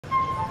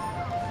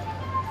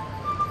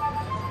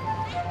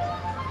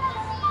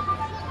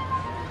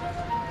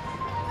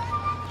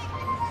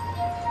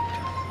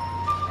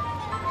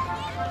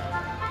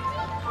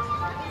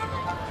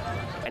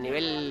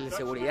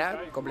seguridad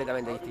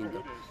completamente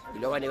distinto. Y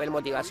luego a nivel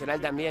motivacional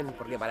también,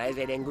 porque para él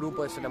ir en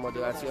grupo es una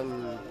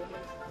motivación,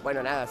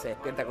 bueno, nada, se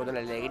despierta con una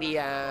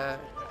alegría,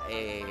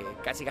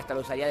 casi que hasta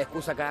lo usaría de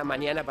excusa cada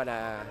mañana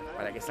para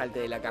que salte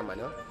de la cama,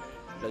 ¿no?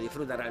 Lo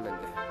disfruta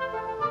realmente.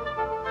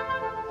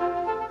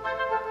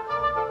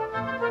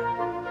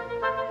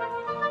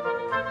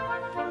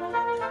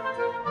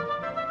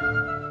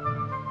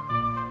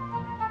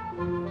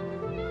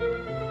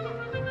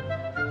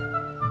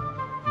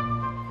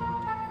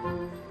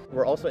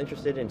 We're also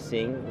interested in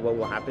seeing what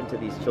will happen to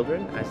these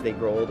children as they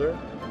grow older.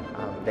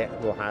 They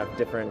will have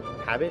different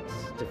habits,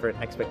 different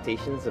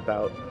expectations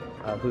about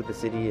who the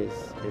city is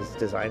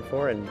designed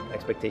for, and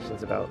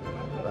expectations about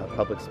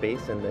public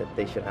space, and that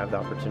they should have the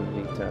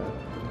opportunity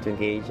to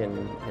engage and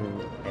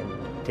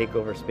take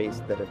over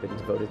space that have been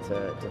devoted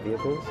to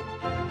vehicles.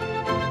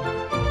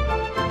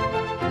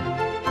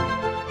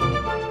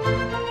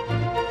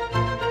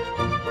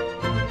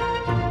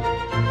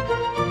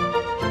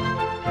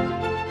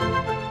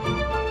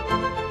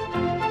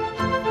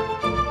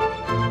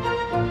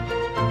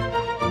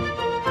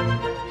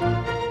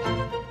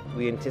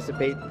 We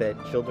anticipate that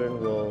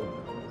children will,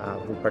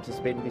 who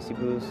participate in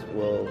bicibus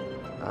will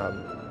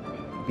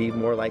be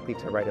more likely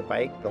to ride a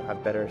bike. They'll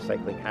have better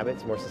cycling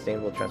habits, more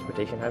sustainable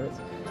transportation habits.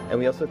 And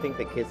we also think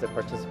that kids that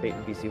participate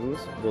in bicibus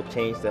will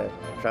change the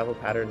travel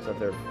patterns of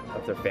their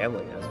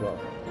family as well.